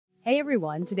Hey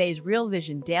everyone, today's Real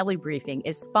Vision Daily Briefing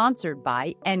is sponsored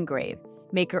by Engrave,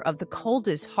 maker of the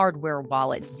coldest hardware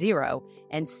wallet Zero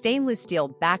and stainless steel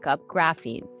backup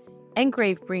graphene.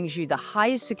 Engrave brings you the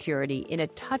highest security in a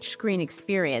touchscreen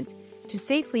experience to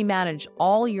safely manage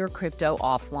all your crypto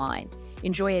offline.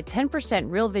 Enjoy a 10%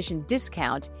 Real Vision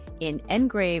discount in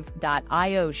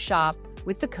engrave.io shop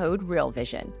with the code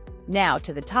RealVision. Now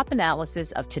to the top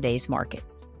analysis of today's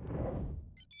markets.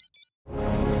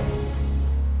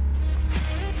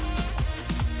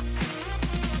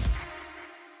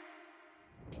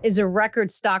 Is a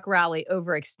record stock rally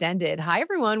overextended? Hi,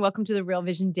 everyone. Welcome to the Real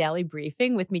Vision Daily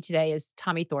Briefing. With me today is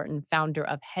Tommy Thornton, founder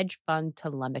of Hedge Fund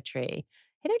Telemetry.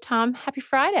 Hey there, Tom. Happy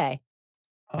Friday.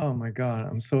 Oh my God,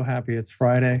 I'm so happy it's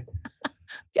Friday. I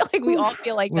feel like we all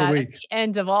feel like that at week. the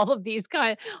end of all of these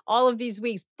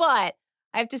weeks. But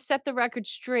I have to set the record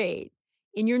straight.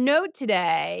 In your note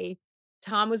today,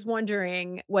 Tom was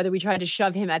wondering whether we tried to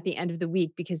shove him at the end of the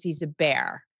week because he's a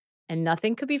bear. And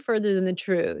nothing could be further than the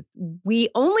truth. We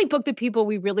only book the people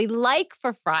we really like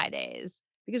for Fridays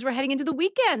because we're heading into the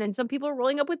weekend and some people are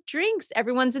rolling up with drinks.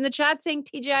 Everyone's in the chat saying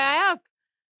TGIF.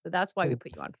 So that's why we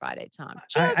put you on Friday, Tom.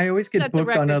 I always get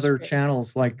booked on other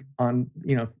channels, like on,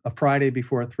 a Friday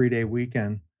before a 3-day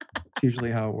weekend. It's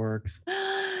usually how it works.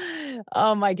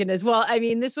 Oh my goodness. Well, I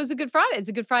mean, this was a good Friday. It's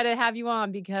a good Friday to have you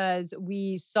on because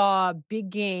we saw big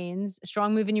gains,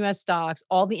 strong move in U.S. stocks,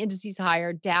 all the indices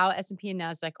higher, Dow, S&P, and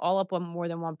NASDAQ all up on more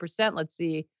than 1%. Let's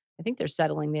see. I think they're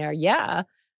settling there. Yeah.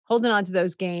 Holding on to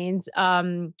those gains.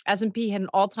 S&P had an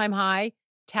all-time high,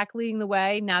 tech leading the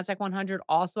way, NASDAQ 100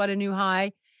 also at a new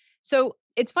high. So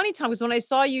it's funny, Tom, because when I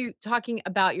saw you talking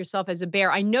about yourself as a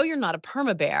bear, I know you're not a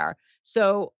perma bear.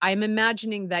 So I'm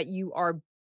imagining that you are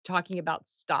talking about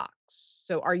stocks.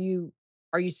 So are you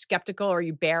skeptical? Or are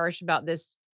you bearish about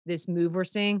this move we're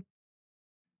seeing?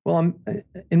 Well, I'm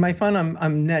in my fund.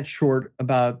 I'm net short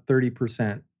about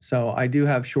 30%. So I do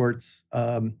have shorts.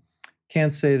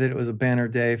 Can't say that it was a banner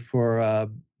day for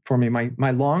me.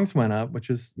 My longs went up, which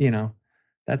is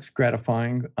that's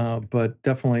gratifying. But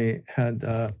definitely had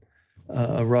a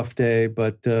rough day.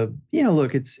 But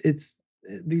look, it's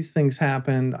these things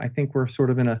happen. I think we're sort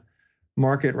of in a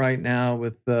market right now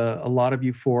with a lot of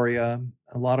euphoria,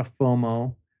 a lot of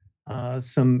FOMO,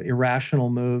 some irrational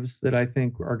moves that I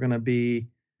think are going to be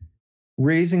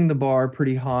raising the bar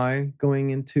pretty high going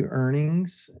into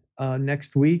earnings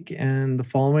next week and the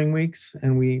following weeks.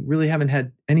 And we really haven't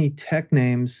had any tech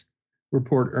names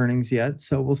report earnings yet.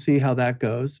 So we'll see how that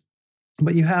goes.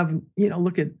 But you have,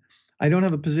 I don't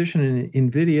have a position in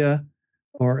NVIDIA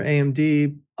or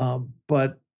AMD,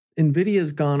 but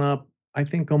NVIDIA's gone up, I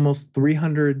think, almost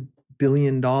 $300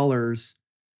 billion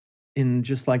in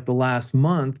just like the last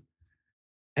month.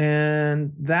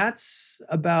 And that's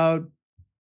about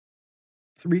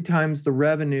 3 times the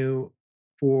revenue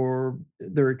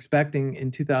they're expecting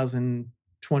in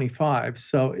 2025.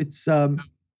 So it's,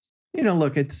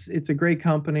 look, it's a great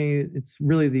company. It's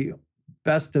really the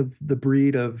best of the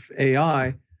breed of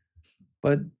AI,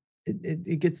 but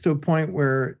it gets to a point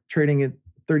where trading at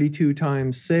 32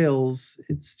 times sales,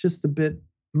 it's just a bit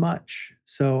much.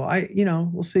 So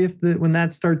we'll see if when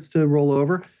that starts to roll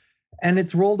over, and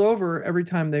it's rolled over every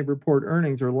time they report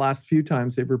earnings, or the last few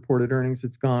times they've reported earnings,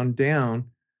 it's gone down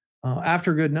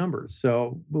after good numbers.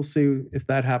 So we'll see if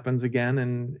that happens again.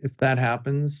 And if that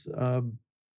happens, I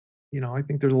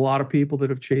think there's a lot of people that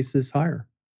have chased this higher.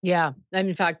 Yeah. And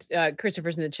in fact,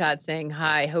 Christopher's in the chat saying,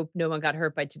 hi, hope no one got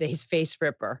hurt by today's face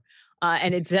ripper.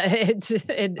 And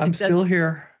I'm still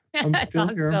here. I'm still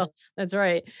here. That's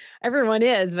right. Everyone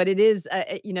is, but it is,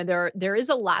 there is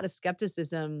a lot of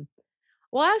skepticism.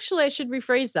 Well, actually, I should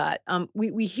rephrase that.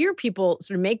 We hear people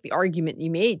sort of make the argument you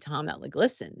made, Tom, that like,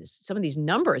 listen, some of these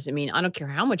numbers, I mean, I don't care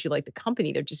how much you like the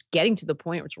company, they're just getting to the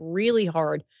point where it's really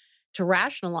hard to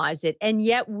rationalize it. And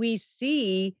yet we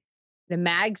see the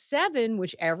Mag 7,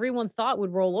 which everyone thought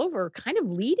would roll over, kind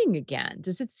of leading again.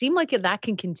 Does it seem like that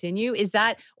can continue? Is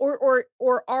that, or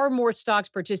are more stocks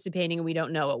participating and we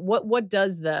don't know it? What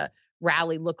does the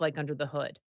rally look like under the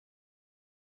hood?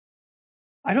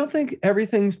 I don't think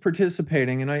everything's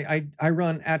participating. And I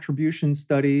run attribution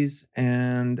studies,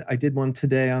 and I did one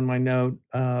today on my note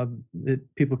that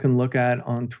people can look at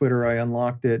on Twitter. I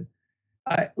unlocked it.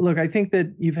 I think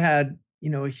that you've had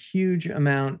a huge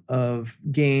amount of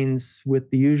gains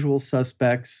with the usual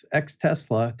suspects.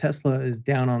 Tesla is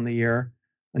down on the year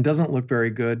and doesn't look very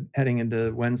good heading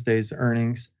into Wednesday's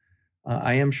earnings.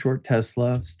 I am short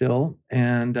Tesla still,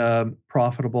 and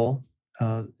profitable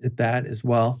at that as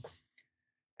well.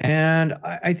 And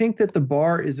I think that the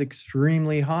bar is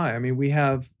extremely high. I mean, we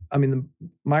have I mean,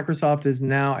 Microsoft is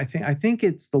now, I think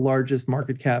it's the largest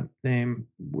market cap name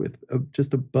with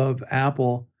just above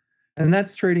Apple, and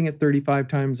that's trading at 35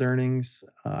 times earnings.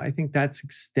 I think that's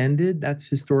extended. That's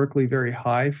historically very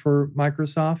high for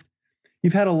Microsoft.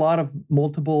 You've had a lot of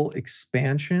multiple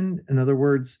expansion. In other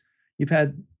words, you've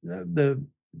had the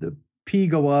P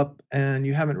go up, and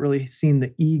you haven't really seen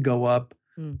the E go up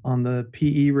on the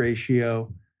PE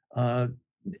ratio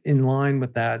in line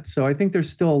with that. So I think there's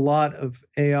still a lot of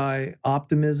AI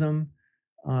optimism,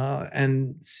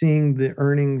 and seeing the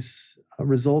earnings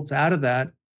results out of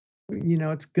that.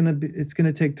 It's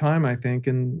gonna take time, I think,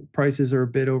 and prices are a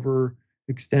bit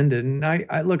overextended. And I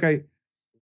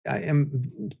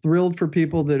am thrilled for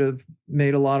people that have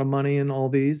made a lot of money in all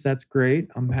these. That's great.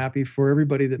 I'm happy for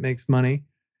everybody that makes money.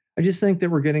 I just think that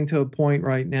we're getting to a point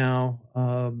right now,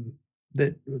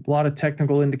 that a lot of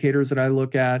technical indicators that I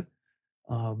look at,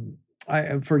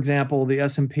 for example, the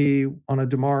S&P on a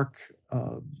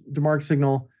DeMark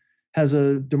signal has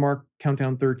a DeMark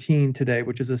countdown 13 today,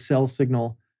 which is a sell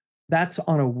signal. That's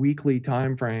on a weekly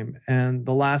time frame, and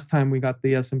the last time we got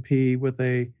the S&P with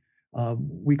a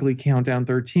weekly countdown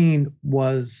 13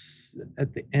 was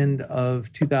at the end of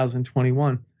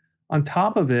 2021. On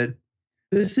top of it,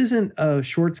 this isn't a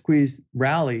short squeeze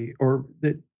rally, or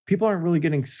that people aren't really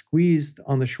getting squeezed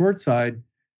on the short side.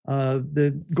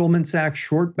 The Goldman Sachs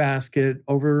short basket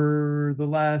over the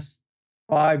last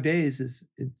 5 days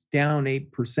it's down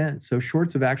 8%. So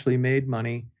shorts have actually made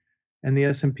money, and the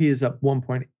S&P is up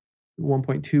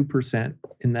 1.2%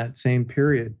 in that same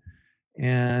period.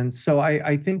 And so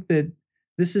I think that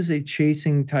this is a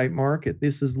chasing type market.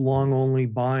 This is long only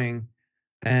buying,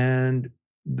 and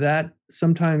that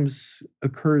sometimes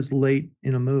occurs late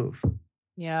in a move.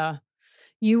 Yeah.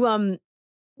 You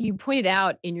pointed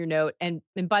out in your note, and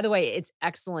by the way, it's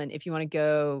excellent if you want to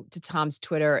go to Tom's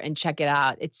Twitter and check it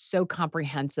out. It's so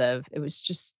comprehensive. It was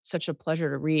just such a pleasure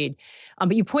to read.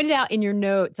 But you pointed out in your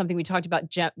note something we talked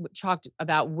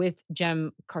about with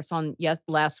Jem Carson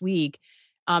last week.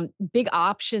 Big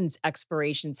options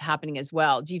expirations happening as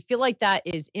well. Do you feel like that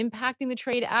is impacting the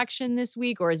trade action this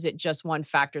week, or is it just one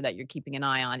factor that you're keeping an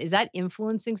eye on? Is that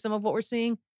influencing some of what we're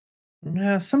seeing?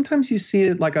 Yeah, sometimes you see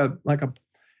it like a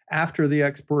after the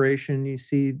expiration, you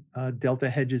see delta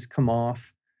hedges come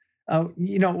off.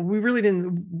 We really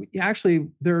didn't. Actually,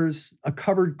 there's a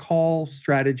covered call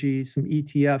strategy, some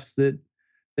ETFs that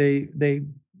they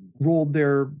rolled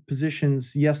their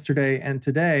positions yesterday and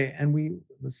today, and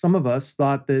some of us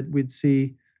thought that we'd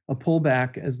see a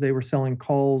pullback as they were selling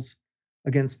calls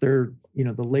against their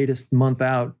the latest month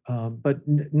out, but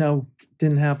no,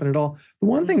 didn't happen at all. The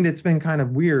one thing that's been kind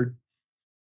of weird,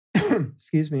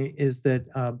 excuse me, is that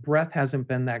breadth hasn't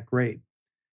been that great.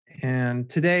 And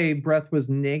today, breadth was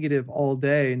negative all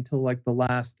day until like the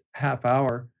last half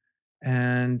hour.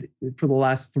 And for the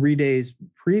last 3 days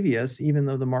previous, even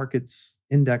though the market's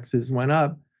indexes went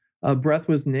up, breadth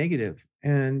was negative.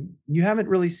 And you haven't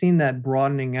really seen that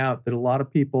broadening out, that a lot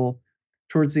of people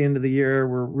towards the end of the year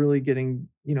were really getting,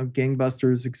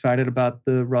 gangbusters excited about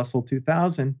the Russell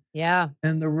 2000. Yeah.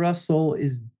 And the Russell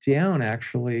is down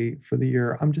actually for the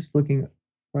year. I'm just looking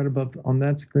right above on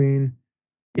that screen.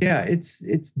 Yeah, it's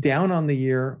down on the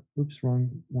year. Oops, wrong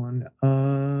one.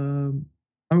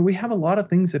 We have a lot of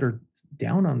things that are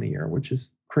down on the year, which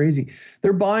is crazy.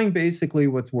 They're buying basically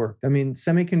what's worked. I mean,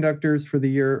 semiconductors for the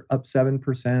year up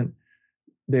 7%.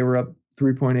 They were up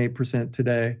 3.8%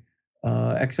 today.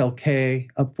 XLK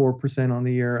up 4% on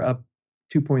the year, up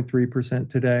 2.3%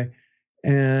 today.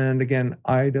 And again,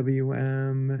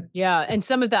 IWM. Yeah, and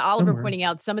some of the Oliver pointing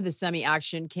out some of the semi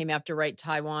action came after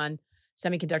Taiwan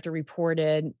Semiconductor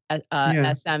reported,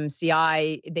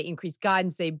 SMCI, they increased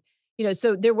guidance.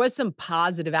 So there was some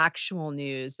positive actual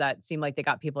news that seemed like they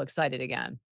got people excited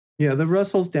again. Yeah, the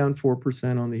Russell's down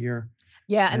 4% on the year.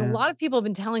 Yeah, and a lot of people have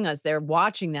been telling us they're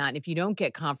watching that. And if you don't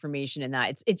get confirmation in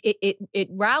that, it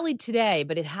rallied today,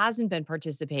 but it hasn't been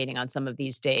participating on some of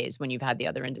these days when you've had the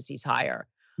other indices higher.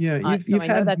 Yeah, I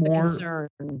know that's a concern.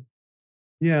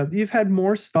 Yeah, you've had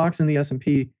more stocks in the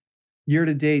S&P year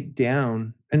to date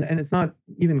down, and it's not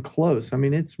even close. I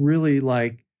mean, it's really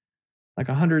like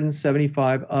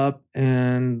 175 up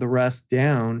and the rest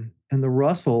down. And the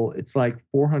Russell, it's like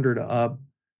 400 up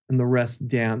and the rest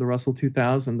down. The Russell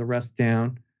 2000, the rest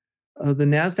down. The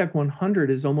NASDAQ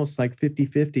 100 is almost like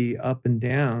 50-50 up and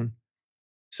down.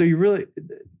 So you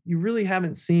really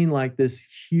haven't seen like this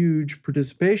huge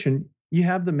participation. You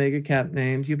have the mega cap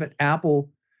names. You've had Apple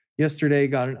yesterday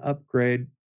got an upgrade,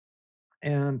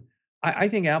 and I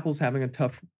think Apple's having a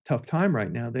tough time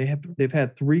right now. They've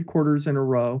had 3 quarters in a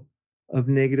row of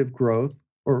negative growth,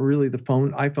 or really the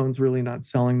iPhone's really not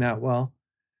selling that well.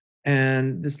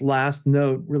 And this last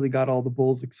note really got all the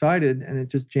bulls excited, and it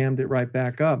just jammed it right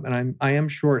back up. And I am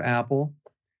short Apple,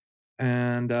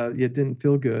 and it didn't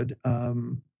feel good. But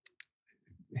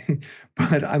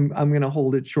I'm going to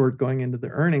hold it short going into the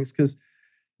earnings because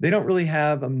they don't really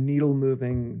have a needle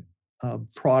moving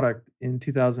product in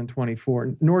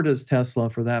 2024, nor does Tesla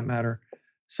for that matter.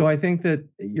 So I think that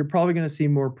you're probably going to see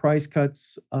more price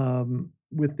cuts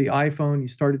with the iPhone. You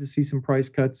started to see some price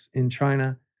cuts in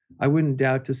China. I wouldn't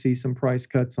doubt to see some price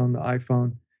cuts on the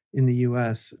iPhone in the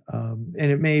US. And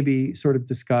it may be sort of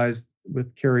disguised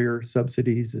with carrier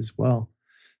subsidies as well.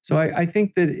 So I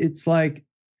think that it's like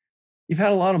you've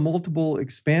had a lot of multiple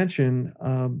expansion,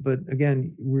 but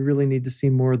again, we really need to see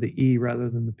more of the E rather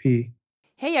than the P.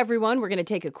 Hey everyone, we're going to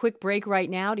take a quick break right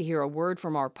now to hear a word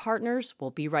from our partners.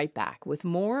 We'll be right back with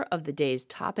more of the day's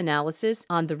top analysis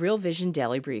on the Real Vision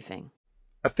Daily Briefing.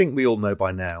 I think we all know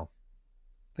by now,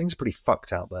 things are pretty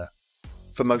fucked out there,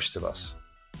 for most of us.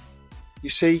 You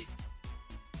see,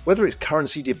 whether it's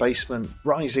currency debasement,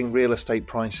 rising real estate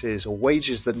prices, or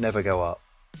wages that never go up,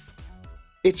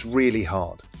 it's really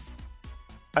hard.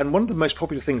 And one of the most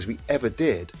popular things we ever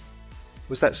did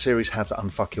was that series How to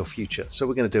Unfuck Your Future. So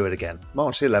we're going to do it again.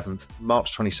 March 11th,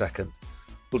 March 22nd.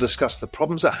 We'll discuss the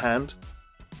problems at hand,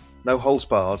 no holds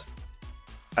barred,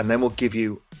 and then we'll give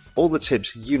you all the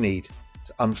tips you need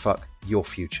to unfuck your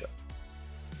future.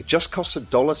 It just costs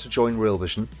 $1 to join Real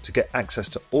Vision. To get access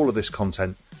to all of this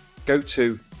content, go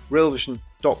to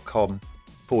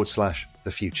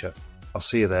realvision.com/the future. I'll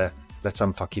see you there. Let's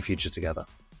unfuck your future together.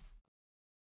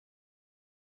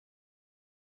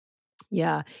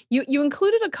 Yeah. You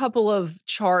included a couple of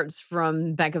charts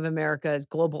from Bank of America's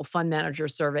Global Fund Manager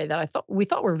Survey that we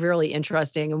thought were really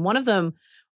interesting. And one of them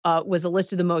was a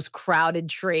list of the most crowded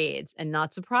trades. And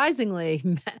not surprisingly,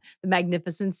 the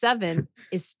Magnificent Seven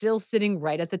is still sitting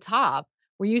right at the top.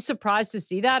 Were you surprised to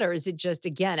see that? Or is it just,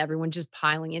 again, everyone just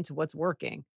piling into what's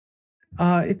working?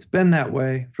 It's been that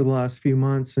way for the last few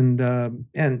months and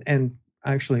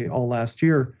actually all last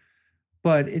year.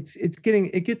 But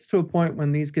it gets to a point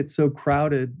when these get so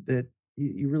crowded that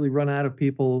you really run out of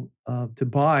people to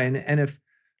buy. And if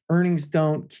earnings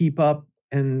don't keep up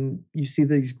and you see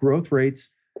these growth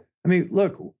rates, I mean,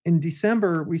 look, in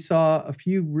December, we saw a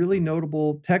few really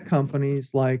notable tech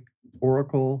companies like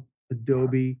Oracle,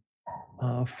 Adobe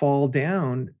fall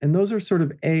down. And those are sort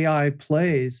of AI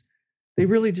plays. They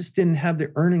really just didn't have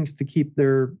the earnings to keep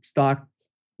their stock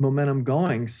momentum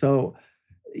going. So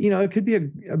it could be a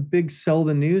big sell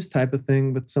the news type of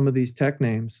thing with some of these tech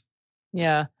names.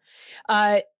 Yeah.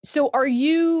 So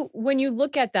when you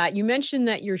look at that, you mentioned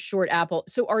that you're short Apple.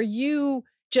 So are you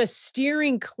just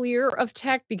steering clear of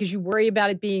tech because you worry about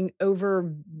it being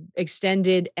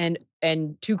overextended and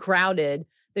too crowded,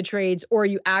 the trades, or are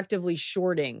you actively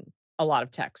shorting a lot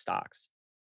of tech stocks?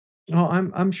 Oh,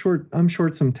 I'm short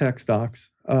some tech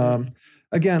stocks.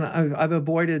 Again, I've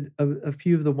avoided a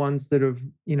few of the ones that have,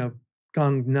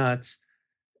 gone nuts,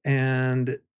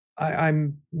 and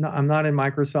I'm not in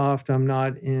Microsoft. I'm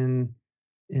not in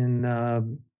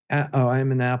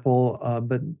I'm in Apple,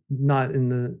 but not in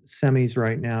the semis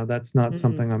right now. That's not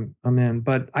something I'm in.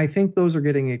 But I think those are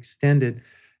getting extended.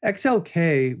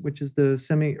 XLK, which is the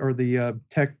semi or the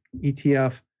tech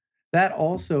ETF, that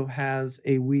also has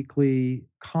a weekly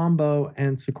combo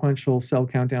and sequential sell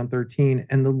countdown 13.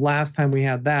 And the last time we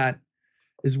had that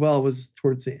as well was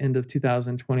towards the end of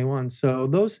 2021. So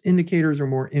those indicators are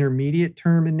more intermediate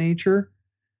term in nature.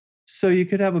 So you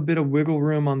could have a bit of wiggle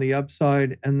room on the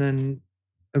upside, and then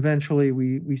eventually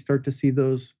we start to see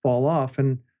those fall off.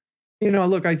 And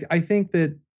look, I think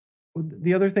that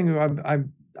the other thing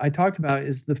I talked about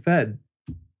is the Fed,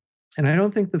 and I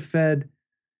don't think the Fed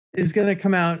is going to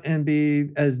come out and be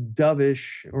as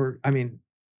dovish, or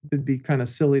it'd be kind of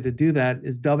silly to do that,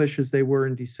 as dovish as they were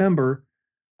in December.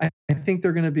 I think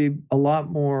they're going to be a lot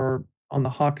more on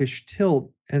the hawkish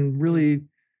tilt and really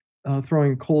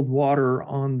throwing cold water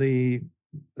on the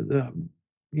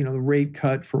rate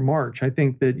cut for March. I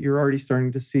think that you're already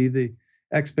starting to see the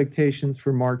expectations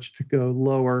for March to go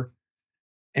lower.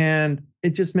 And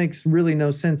it just makes really no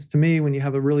sense to me when you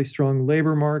have a really strong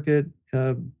labor market.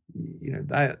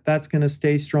 That's going to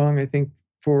stay strong, I think,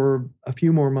 for a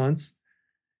few more months.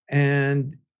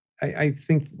 And I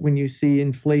think when you see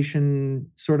inflation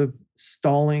sort of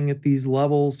stalling at these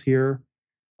levels here,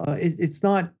 it's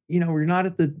not, we're not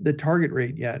at the target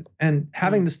rate yet. And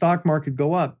having the stock market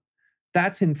go up,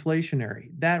 that's inflationary.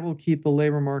 That will keep the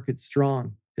labor market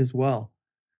strong as well.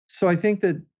 So I think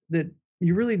that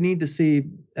you really need to see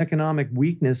economic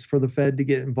weakness for the Fed to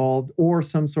get involved, or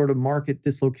some sort of market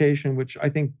dislocation, which I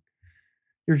think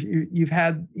you've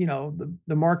had,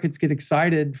 the markets get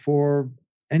excited for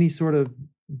any sort of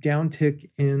downtick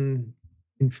in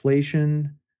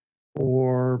inflation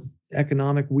or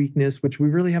economic weakness, which we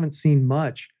really haven't seen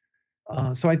much.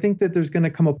 So I think that there's going to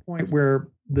come a point where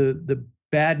the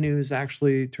bad news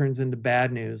actually turns into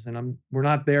bad news, and we're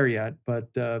not there yet,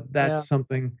 but that's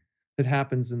something that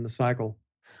happens in the cycle.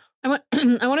 I want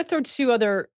I want to throw two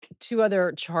other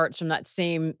charts from that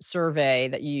same survey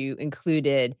that you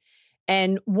included.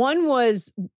 And one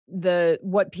was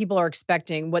what people are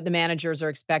expecting, what the managers are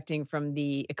expecting from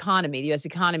the economy, the US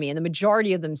economy, and the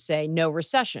majority of them say no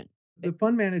recession. The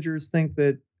fund managers think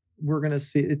that we're going to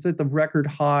see it's at the record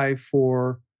high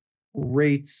for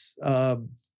rates.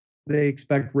 They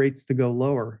expect rates to go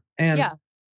lower. And yeah.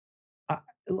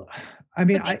 I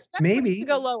mean, but they expect rates to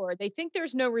go lower. They think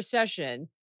there's no recession,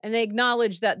 and they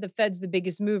acknowledge that the Fed's the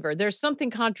biggest mover. There's something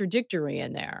contradictory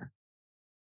in there.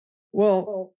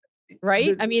 Well,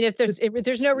 right? I mean, if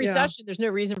there's no recession, there's no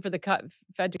reason for the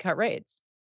Fed to cut rates.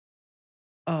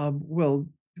 Well,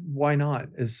 why not?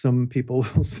 As some people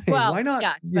will say, why not?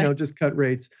 Just cut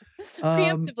rates.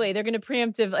 Preemptively, they're going to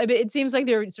preemptive. I mean, it seems like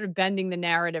they're sort of bending the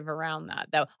narrative around that,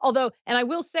 though. Although, and I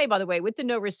will say, by the way, with the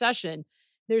no recession,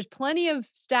 there's plenty of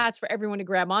stats for everyone to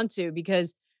grab onto,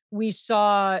 because we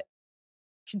saw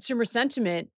consumer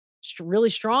sentiment really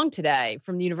strong today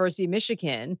from the University of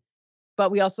Michigan. But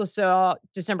we also saw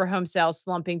December home sales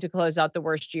slumping to close out the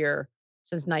worst year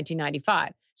since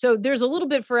 1995. So there's a little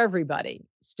bit for everybody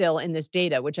still in this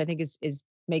data, which I think is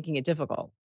making it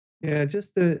difficult. Yeah,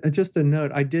 just a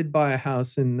note. I did buy a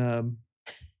house in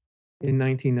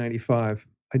 1995.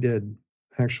 I did,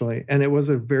 actually, and it was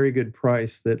a very good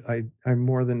price that I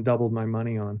more than doubled my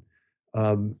money on.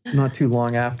 Not too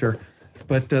long after.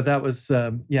 But that was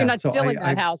You're not still in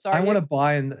that house, are you? I want to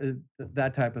buy in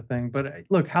that type of thing. But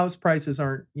look, house prices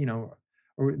aren't,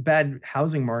 or bad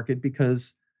housing market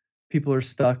because people are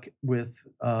stuck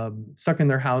in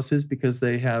their houses because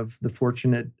they have the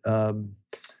fortunate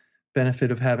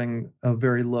benefit of having a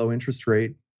very low interest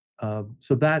rate.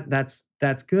 So that's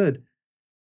good.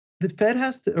 The Fed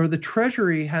the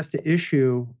Treasury has to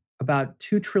issue about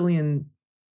 $2 trillion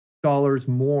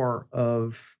more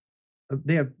of.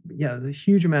 They have a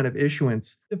huge amount of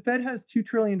issuance. The Fed has $2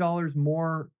 trillion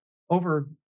more over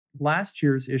last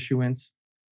year's issuance,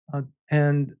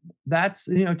 and that's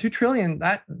 $2 trillion.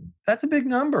 That's a big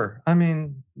number. I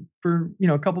mean, for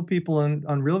a couple people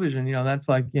on Real Vision, that's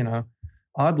like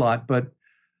odd lot, but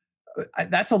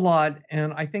that's a lot,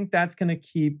 and I think that's going to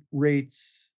keep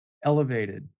rates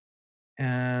elevated.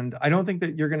 And I don't think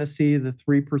that you're going to see the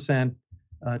 3%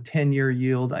 10-year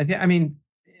yield. I mean.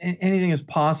 Anything is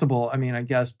possible, I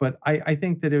guess, but I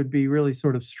think that it would be really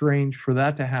sort of strange for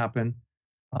that to happen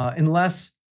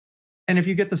unless, and if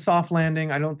you get the soft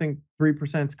landing, I don't think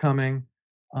 3% is coming,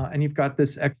 and you've got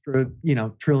this extra,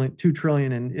 $2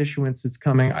 trillion in issuance that's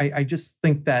coming. I just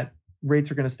think that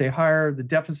rates are going to stay higher. The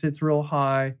deficit's real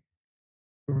high,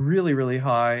 really, really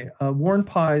high. Warren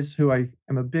Pies, who I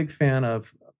am a big fan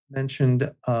of, mentioned,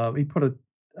 he put a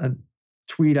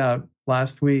tweet out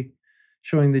last week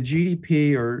showing the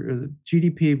GDP or the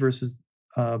GDP versus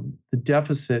the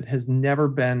deficit it's never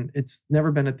been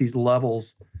at these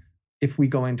levels if we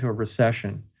go into a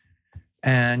recession.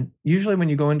 And usually when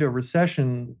you go into a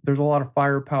recession, there's a lot of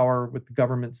firepower with the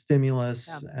government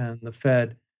stimulus and the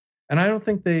Fed. And I don't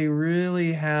think they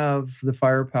really have the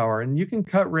firepower. And you can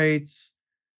cut rates,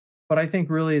 but I think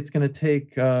really it's going to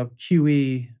take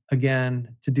QE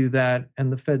again to do that.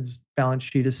 And the Fed's balance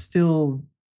sheet is still,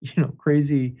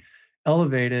 crazy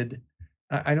elevated.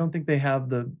 I don't think they have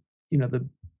the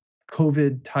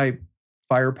COVID type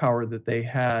firepower that they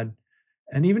had.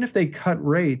 And even if they cut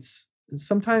rates,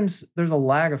 sometimes there's a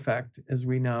lag effect, as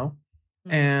we know.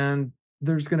 Mm-hmm. And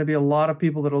there's going to be a lot of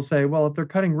people that'll say, well, if they're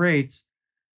cutting rates,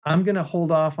 I'm going to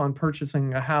hold off on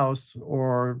purchasing a house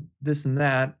or this and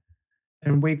that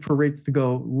and wait for rates to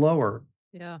go lower.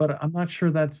 Yeah. But I'm not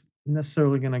sure that's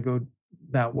necessarily going to go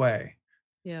that way.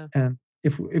 Yeah. And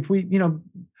if we,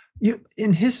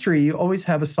 in history, you always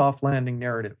have a soft landing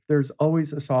narrative. There's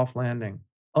always a soft landing,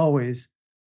 always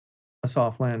a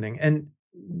soft landing. And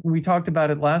we talked about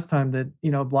it last time that, a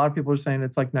lot of people are saying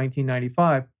it's like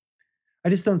 1995. I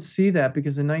just don't see that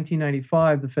because in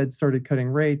 1995, the Fed started cutting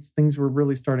rates. Things were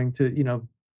really starting to,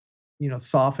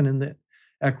 soften in the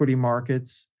equity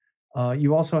markets.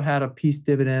 You also had a peace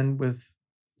dividend with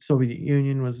Soviet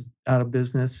Union was out of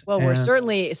business. Well, we're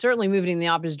certainly moving in the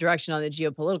opposite direction on the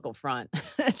geopolitical front.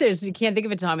 You can't think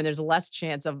of a time when there's less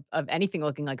chance of anything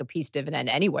looking like a peace dividend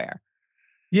anywhere.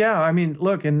 Yeah, I mean,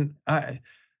 look, and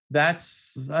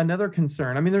that's another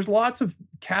concern. I mean, there's lots of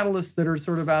catalysts that are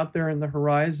sort of out there in the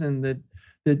horizon that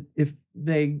if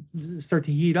they start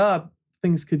to heat up,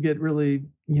 things could get really,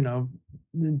 you know,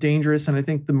 dangerous. And I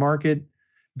think the market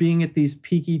being at these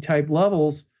peaky type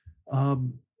levels,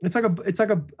 it's like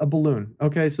a balloon.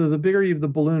 Okay, so the bigger the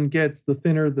balloon gets, the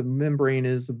thinner the membrane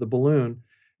is of the balloon,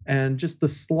 and just the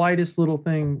slightest little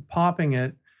thing popping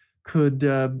it could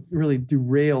really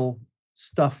derail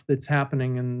stuff that's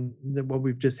happening and what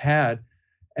we've just had.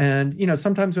 And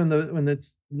sometimes when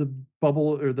the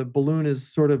bubble or the balloon is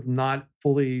sort of not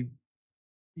fully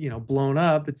blown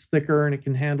up, it's thicker and it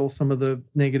can handle some of the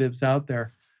negatives out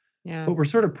there. Yeah. But we're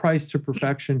sort of priced to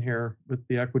perfection here with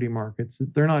the equity markets.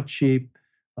 They're not cheap.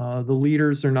 The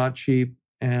leaders are not cheap,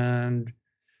 and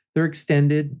they're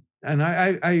extended. And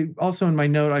I also, in my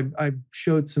note, I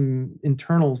showed some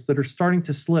internals that are starting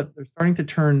to slip. They're starting to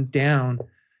turn down.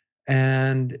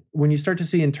 And when you start to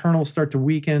see internals start to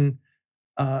weaken,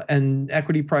 and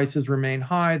equity prices remain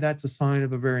high, that's a sign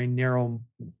of a very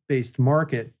narrow-based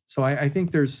market. So I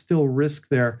think there's still risk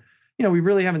there. We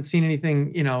really haven't seen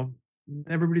anything.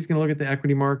 Everybody's going to look at the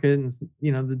equity market, and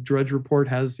the Drudge Report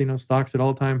has stocks at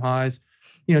all-time highs.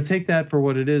 Take that for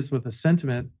what it is with a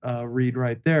sentiment read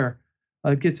right there.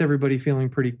 It gets everybody feeling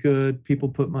pretty good. People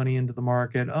put money into the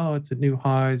market. Oh, it's at new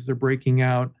highs. They're breaking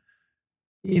out.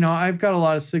 I've got a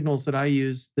lot of signals that I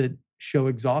use that show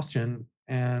exhaustion,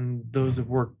 and those have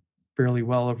worked fairly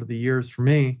well over the years for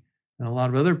me and a lot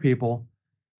of other people.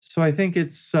 So I think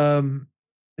it's a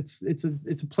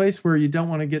place where you don't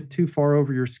want to get too far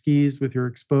over your skis with your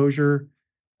exposure.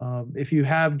 If you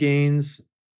have gains,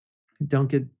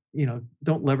 don't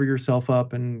lever yourself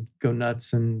up and go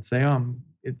nuts and say,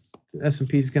 it's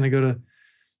S&P is going to go to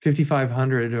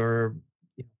 5,500 or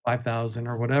 5,000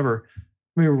 or whatever.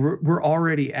 I mean, we're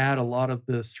already at a lot of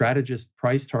the strategist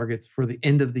price targets for the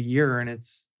end of the year, and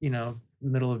it's the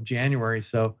middle of January,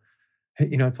 so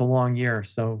it's a long year,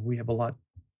 so we have a lot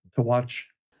to watch.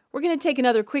 We're going to take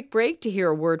another quick break to hear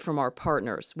a word from our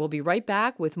partners. We'll be right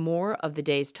back with more of the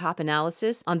day's top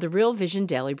analysis on the Real Vision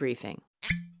Daily Briefing.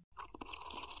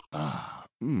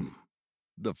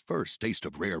 The first taste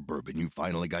of rare bourbon you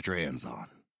finally got your hands on.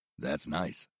 That's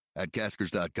nice. At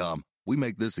Caskers.com, we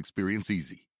make this experience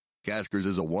easy. Caskers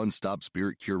is a one-stop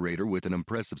spirit curator with an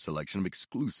impressive selection of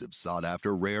exclusive,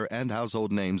 sought-after, rare, and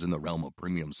household names in the realm of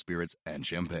premium spirits and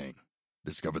champagne.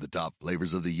 Discover the top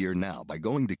flavors of the year now by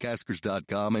going to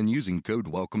Caskers.com and using code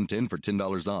WELCOME10 for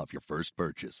 $10 off your first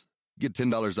purchase. Get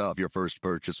 $10 off your first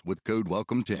purchase with code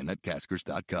WELCOME10 at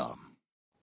Caskers.com.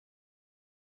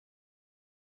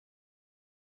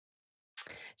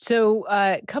 So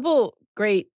a couple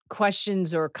great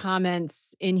questions or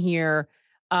comments in here.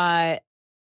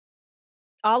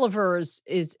 Oliver's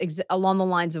is along the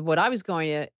lines of what I was going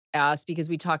to ask, because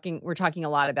we're talking a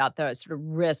lot about the sort of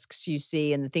risks you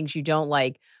see and the things you don't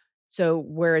like. So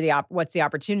what's the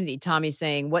opportunity? Tommy's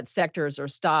saying, what sectors or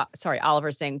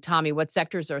Oliver's saying, Tommy, what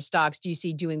sectors or stocks do you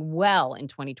see doing well in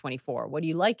 2024? What do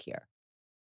you like here?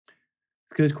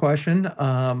 Good question.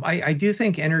 I do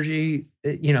think energy,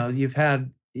 you've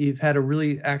had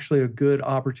actually a good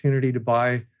opportunity to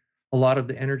buy a lot of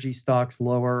the energy stocks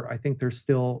lower. I think there's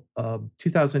still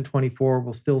 2024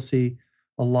 we'll still see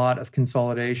a lot of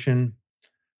consolidation.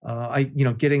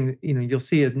 You'll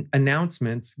see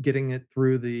announcements getting it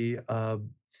through the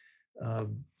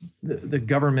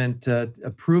government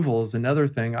approval is another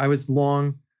thing. I was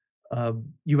long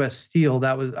U.S. Steel.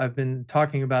 I've been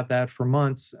talking about that for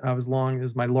months. I was long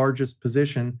as my largest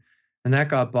position, and that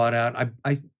got bought out.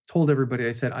 I told everybody,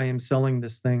 I said, I am selling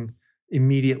this thing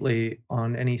immediately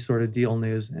on any sort of deal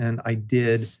news, and I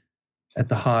did at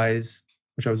the highs,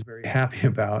 which I was very happy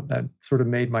about. That sort of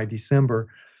made my December.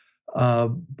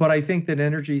 But I think that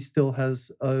energy still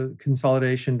has a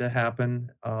consolidation to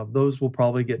happen. Those will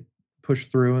probably get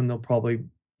pushed through, and they'll probably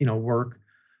work.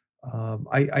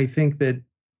 I think that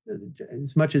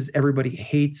as much as everybody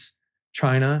hates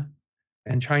China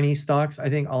and Chinese stocks, I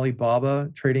think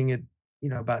Alibaba trading at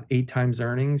about 8 times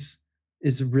earnings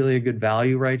is really a good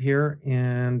value right here.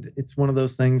 And it's one of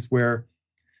those things where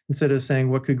instead of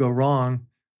saying what could go wrong,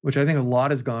 which I think a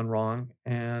lot has gone wrong,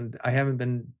 and I haven't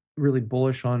been really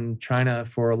bullish on China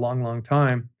for a long, long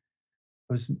time.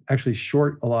 I was actually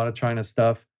short a lot of China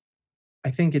stuff. I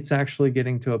think it's actually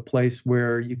getting to a place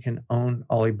where you can own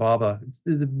Alibaba.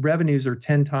 The revenues are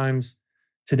 10 times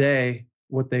today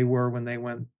what they were when they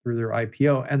went through their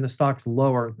IPO, and the stock's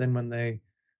lower than when they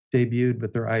debuted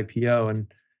with their IPO.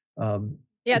 And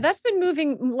that's been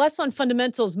moving less on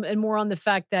fundamentals and more on the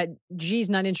fact that Xi's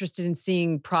not interested in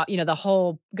seeing the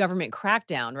whole government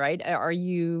crackdown, right?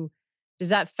 Does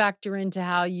that factor into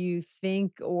how you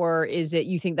think, or is it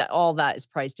you think that all that is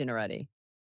priced in already?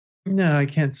 No, I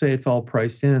can't say it's all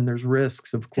priced in. There's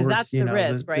risks, of Because course. that's the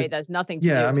risk, right? That's nothing to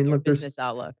Yeah, do I with mean, your look, there's business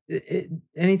outlook.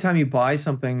 anytime you buy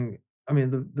something, I mean,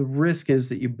 the risk is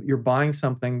that you're buying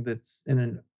something that's in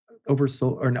an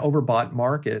oversold or an overbought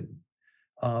market,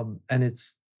 and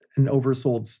it's an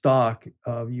oversold stock.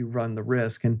 You run the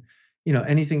risk, and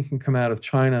anything can come out of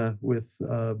China with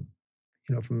from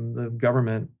the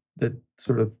government that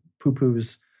sort of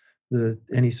poo-poos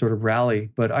any sort of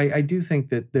rally. But I do think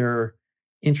that they're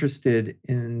interested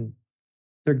in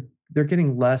they're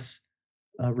getting less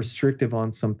restrictive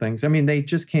on some things. I mean, they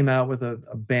just came out with a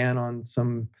ban on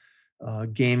some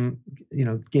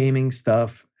gaming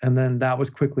stuff, and then that was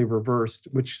quickly reversed,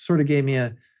 which sort of gave me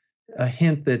a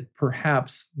hint that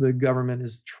perhaps the government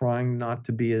is trying not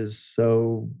to be as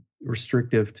so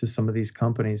restrictive to some of these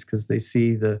companies because they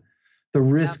see the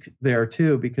risk there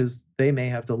too, because they may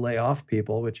have to lay off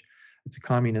people, which it's a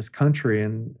communist country,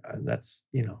 and that's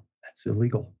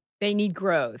illegal. They need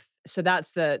growth. So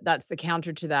that's the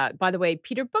counter to that. By the way,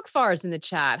 Peter Bookfar is in the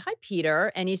chat. Hi,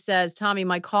 Peter. And he says, Tommy,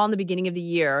 my call in the beginning of the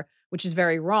year, which is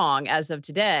very wrong as of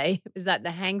today, is that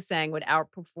the Hang Seng would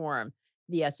outperform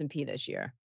the S&P this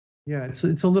year. Yeah, it's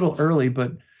a little early,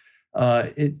 but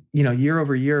year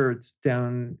over year, it's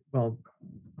down,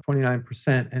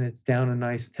 29%, and it's down a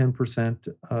nice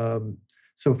 10%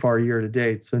 so far year to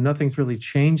date. So nothing's really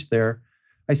changed there.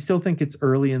 I still think it's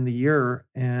early in the year,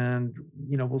 and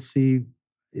we'll see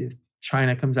if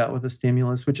China comes out with a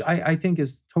stimulus, which I think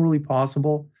is totally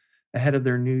possible ahead of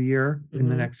their new year in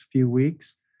the next few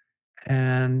weeks.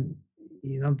 And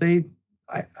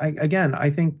I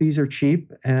think these are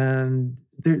cheap, and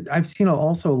I've seen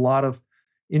also a lot of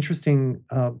interesting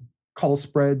call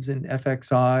spreads in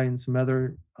FXI and some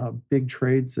other big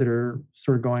trades that are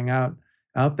sort of going out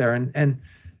there. And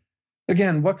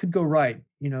again, what could go right?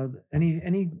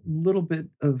 Any little bit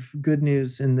of good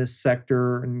news in this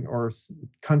sector or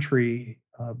country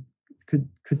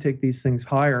could take these things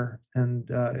higher, and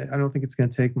I don't think it's going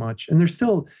to take much. And there's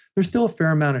still a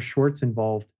fair amount of shorts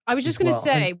involved. I was just going to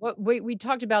say, what we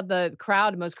talked about the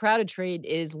most crowded trade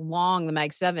is long the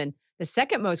Mag 7. The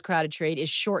second most crowded trade is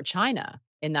short China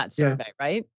in that survey,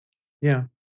 right? Yeah.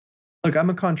 Look, I'm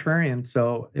a contrarian,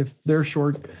 so if they're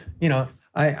short,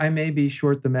 I may be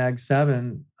short the Mag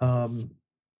 7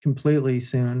 completely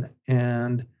soon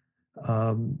and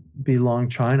be long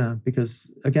China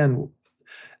because, again,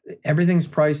 everything's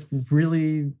priced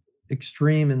really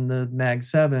extreme in the Mag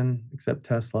 7 except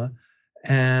Tesla,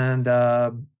 and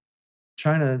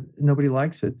China, nobody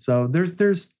likes it. So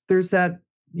there's that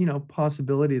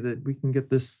possibility that we can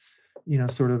get this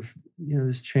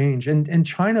this change. And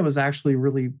China was actually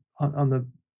really on the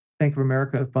Bank of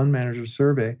America Fund Manager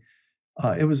survey.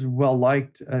 It was well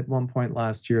liked at one point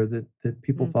last year that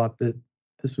people thought that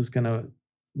this was gonna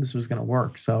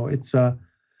work. So it's a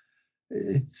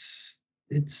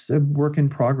work in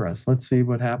progress. Let's see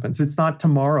what happens. It's not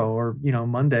tomorrow or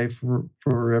Monday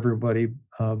for everybody,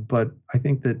 but I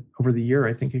think that over the year,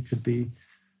 I think it could be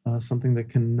something that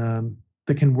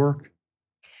can work.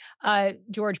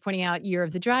 George pointing out Year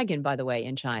of the Dragon, by the way,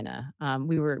 in China.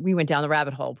 We went down the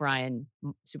rabbit hole, Brian,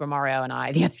 Super Mario, and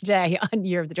I the other day on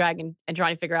Year of the Dragon and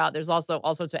trying to figure out there's also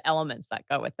all sorts of elements that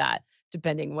go with that,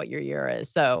 depending what your year is.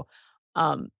 So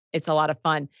it's a lot of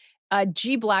fun.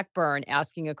 G. Blackburn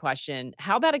asking a question.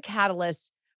 How about a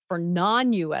catalyst for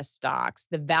non-US stocks?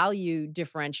 The value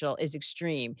differential is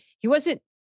extreme. He wasn't,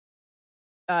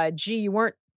 you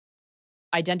weren't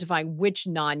identifying which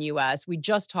non-US. We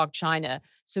just talked China.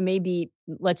 So maybe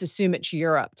let's assume it's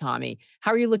Europe, Tommy.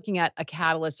 How are you looking at a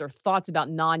catalyst or thoughts about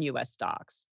non-US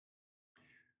stocks?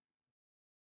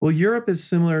 Well, Europe is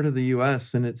similar to the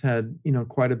US, and it's had,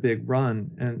 quite a big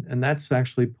run, and that's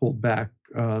actually pulled back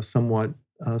somewhat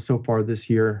so far this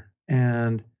year.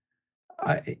 And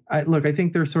I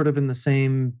think they're sort of in the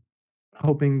same,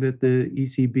 hoping that the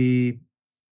ECB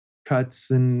cuts,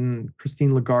 and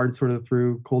Christine Lagarde sort of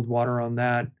threw cold water on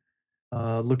that.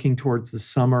 Looking towards the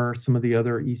summer, some of the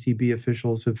other ECB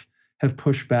officials have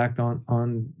pushed back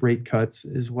on rate cuts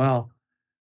as well.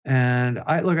 And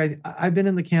I've been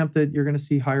in the camp that you're going to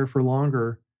see higher for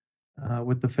longer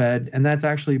with the Fed, and that's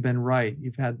actually been right.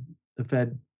 You've had the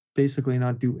Fed basically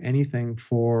not do anything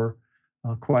for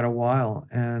quite a while,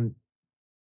 and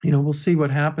we'll see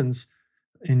what happens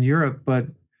in Europe. But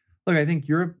look, I think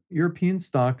European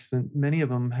stocks, and many of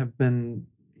them have been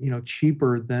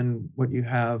cheaper than what you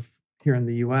have here in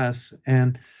the U.S.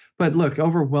 But look,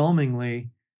 overwhelmingly,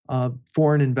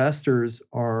 foreign investors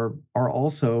are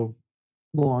also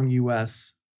long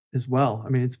U.S. as well. I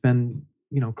mean, it's been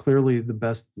clearly the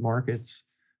best markets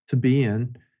to be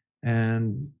in,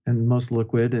 and most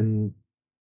liquid, and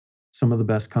some of the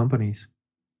best companies.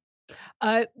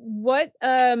 What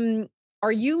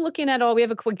are you looking at all? We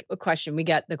have a question. We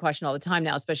get the question all the time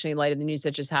now, especially in light of the news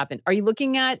that just happened. Are you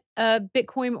looking at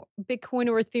Bitcoin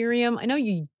or Ethereum? I know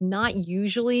you're not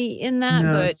usually in that,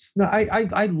 No, but it's no.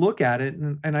 I look at it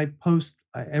and I post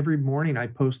every morning. I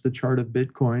post the chart of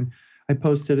Bitcoin. I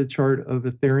posted a chart of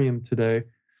Ethereum today.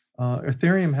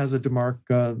 Ethereum has a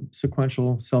DeMark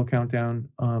sequential sell countdown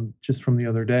just from the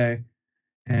other day,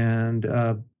 and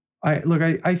I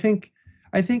think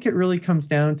it really comes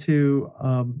down to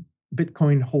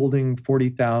Bitcoin holding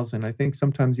 40,000. I think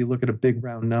sometimes you look at a big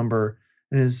round number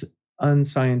and as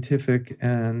unscientific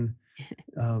and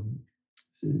um,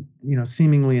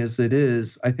 seemingly as it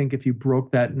is, I think if you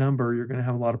broke that number, you're going to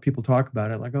have a lot of people talk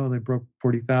about it, like, oh, they broke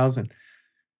 40,000.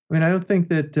 I mean, I don't think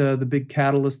that the big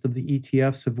catalyst of the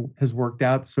ETFs has worked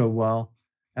out so well,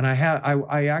 and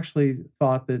I actually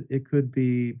thought that it could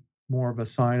be more of a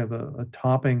sign of a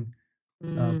topping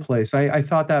mm, place. I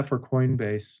thought that for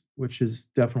Coinbase, which has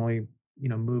definitely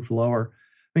moved lower.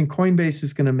 I mean, Coinbase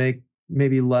is going to make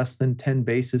maybe less than 10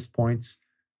 basis points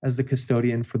as the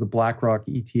custodian for the BlackRock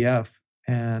ETF,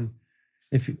 and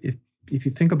if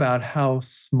you think about how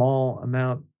small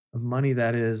amount of money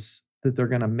that is that they're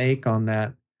going to make on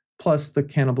that, plus the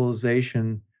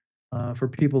cannibalization for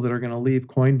people that are going to leave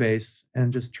Coinbase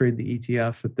and just trade the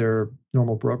ETF at their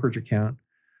normal brokerage account.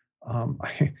 Um,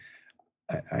 I,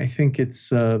 I think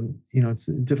it's a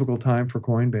difficult time for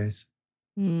Coinbase.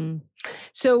 mm.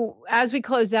 So as we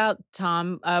close out,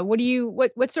 Tom,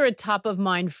 what's sort of top of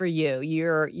mind for you?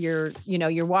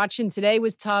 You're watching today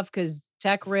was tough because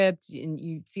tech ripped and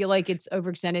you feel like it's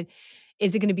overextended.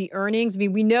 Is it going to be earnings? I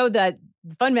mean, we know that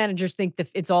fund managers think that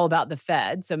it's all about the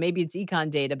Fed, so maybe it's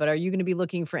econ data. But are you going to be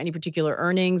looking for any particular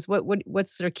earnings?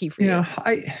 What's sort of key for you?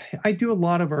 I do a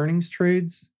lot of earnings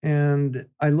trades, and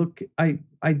I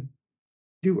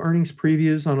do earnings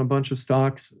previews on a bunch of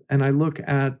stocks, and I look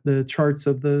at the charts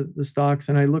of the stocks,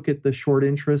 and I look at the short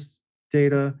interest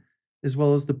data as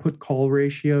well as the put call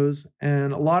ratios.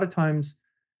 And a lot of times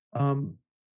um,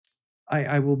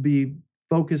 I will be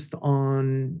focused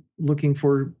on looking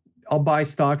for, I'll buy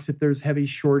stocks if there's heavy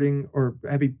shorting or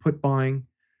heavy put buying.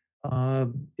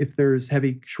 If there's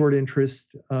heavy short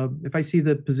interest, if I see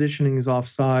the positioning is off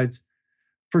sides.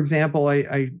 For example,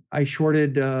 I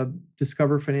shorted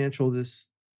Discover Financial this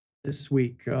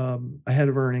week ahead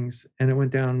of earnings, and it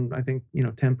went down, I think,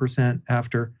 10%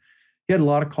 after. He had a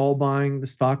lot of call buying. The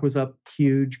stock was up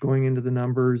huge going into the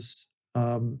numbers.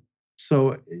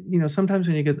 So sometimes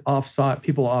when you get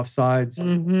people off sides,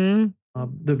 Mm-hmm.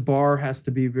 the bar has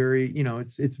to be very,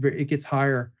 it gets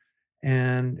higher,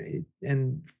 and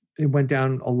it went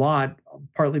down a lot,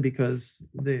 partly because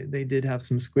they did have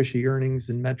some squishy earnings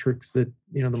and metrics that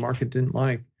the market didn't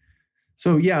like.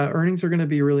 So yeah, earnings are going to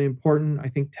be really important. I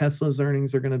think Tesla's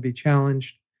earnings are going to be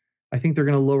challenged. I think they're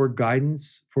going to lower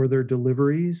guidance for their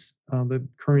deliveries. The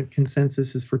current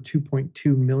consensus is for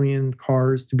 2.2 million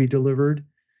cars to be delivered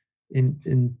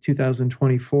in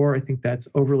 2024. I think that's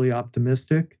overly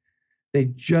optimistic. They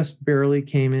just barely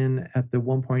came in at the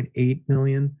 1.8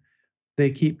 million.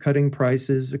 They keep cutting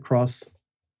prices across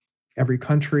every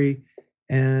country.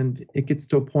 And it gets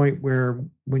to a point where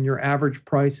when your average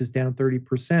price is down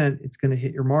 30%, it's going to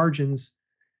hit your margins.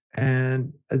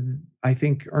 And I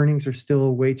think earnings are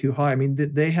still way too high. I mean,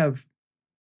 they have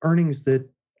earnings that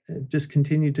just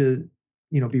continue to,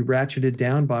 be ratcheted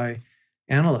down by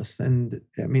analysts. And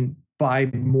I mean, by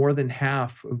more than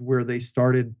half of where they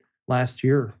started last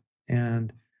year.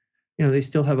 And, they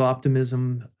still have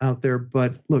optimism out there.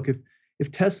 But look,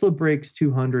 if Tesla breaks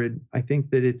 200, I think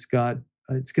that it's going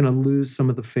to lose some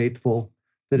of the faithful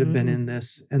that have been in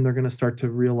this, and they're going to start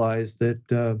to realize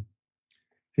that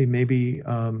hey, maybe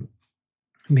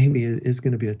it is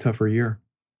going to be a tougher year.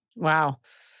 Wow.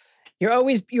 You're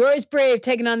always brave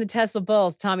taking on the Tesla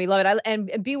bulls, Tommy. Love it.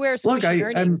 And beware of squishy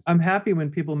earnings. I'm happy when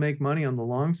people make money on the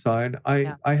long side.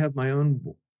 I have my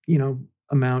own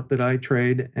amount that I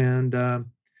trade, and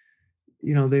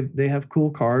they have cool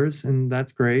cars, and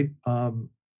that's great.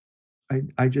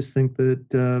 I just think that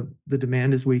the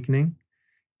demand is weakening,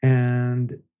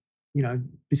 and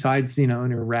besides an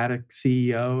erratic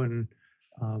CEO and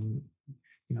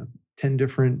 10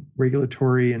 different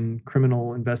regulatory and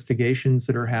criminal investigations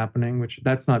that are happening, which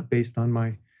that's not based on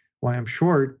why I'm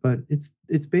short, but it's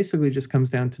basically just comes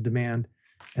down to demand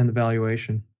and the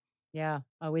valuation. Yeah,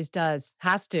 always does.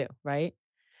 Has to, right?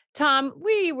 Tom,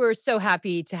 we were so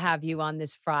happy to have you on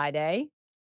this Friday.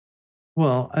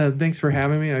 Well, thanks for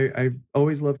having me. I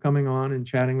always love coming on and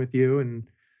chatting with you, and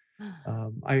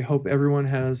I hope everyone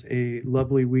has a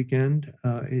lovely weekend.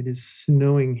 It is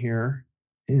snowing here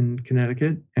in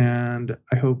Connecticut, and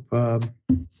I hope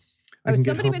I can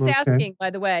get somebody home was okay. asking, by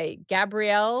the way,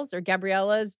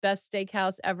 Gabriella's best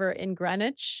steakhouse ever in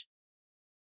Greenwich.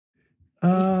 Are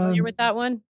you familiar with that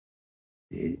one?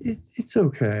 It's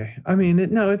okay. I mean,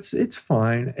 it's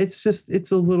fine. It's just,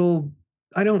 it's a little,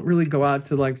 I don't really go out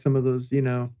to like some of those,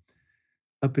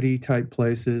 uppity type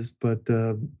places, but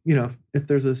if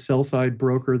there's a sell side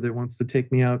broker that wants to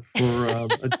take me out for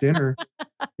a dinner,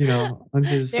 on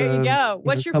his There you go.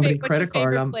 What's your company favorite credit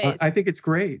card, place? I think it's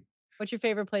great. What's your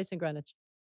favorite place in Greenwich?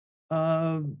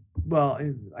 Well,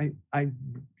 I'd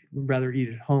rather eat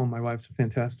at home. My wife's a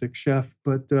fantastic chef,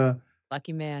 but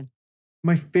Lucky man.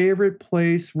 my favorite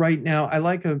place right now, I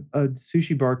like a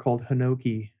sushi bar called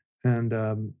Hanoki,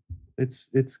 and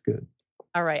it's good.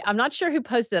 All right. I'm not sure who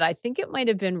posted it. I think it might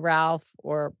have been Ralph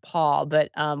or Paul,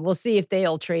 but we'll see if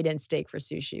they'll trade in steak for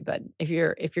sushi. But if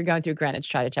you're going through Greenwich,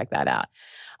 try to check that out.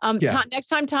 Yeah. Next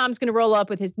time, Tom's going to roll up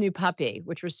with his new puppy,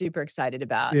 which we're super excited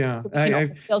about. Yeah. So we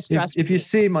can feel stress. If you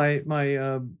see my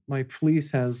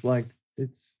fleece has like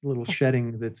it's little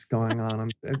shedding that's going on.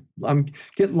 I'm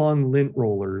getting long lint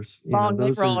rollers.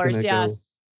 Lint rollers,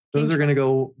 yes. Those are going to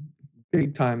go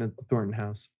big time at the Thornton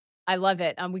house. I love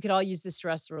it. We could all use the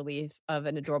stress relief of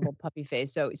an adorable puppy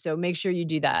face. So make sure you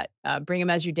do that. Bring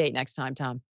him as your date next time,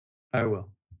 Tom. I will.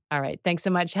 All right. Thanks so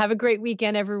much. Have a great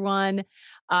weekend, everyone.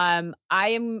 I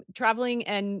am traveling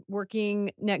and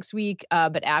working next week,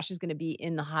 but Ash is going to be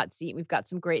in the hot seat. We've got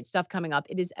some great stuff coming up.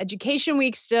 It is Education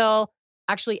Week still,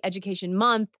 actually Education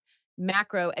Month,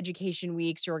 Macro Education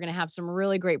Week. So we're going to have some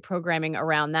really great programming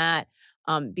around that.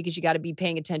 Because you got to be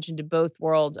paying attention to both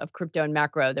worlds of crypto and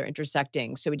macro. They're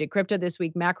intersecting. So we did crypto this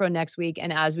week, macro next week.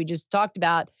 And as we just talked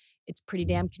about, it's pretty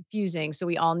damn confusing. So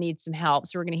we all need some help.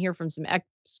 So we're going to hear from some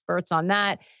experts on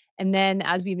that. And then,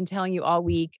 as we've been telling you all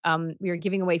week, we are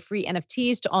giving away free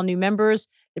NFTs to all new members.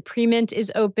 The pre-mint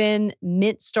is open.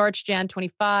 Mint starts Jan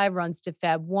 25, runs to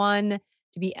Feb 1.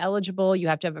 To be eligible, you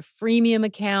have to have a freemium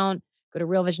account. Go to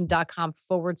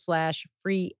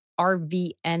realvision.com/free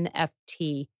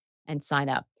RVNFT. And sign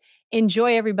up.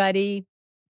 Enjoy, everybody.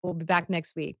 We'll be back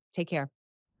next week. Take care.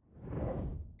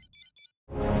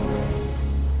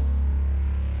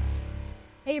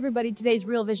 Hey, everybody. Today's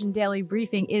Real Vision Daily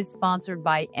Briefing is sponsored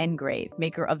by Engrave,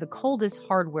 maker of the coldest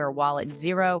hardware wallet,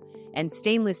 Zero, and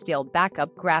stainless steel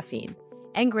backup graphene.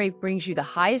 Engrave brings you the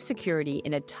highest security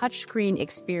in a touchscreen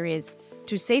experience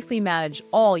to safely manage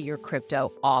all your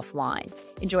crypto offline.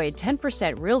 Enjoy a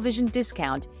 10% Real Vision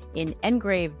discount in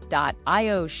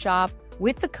engrave.io shop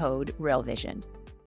with the code RealVision.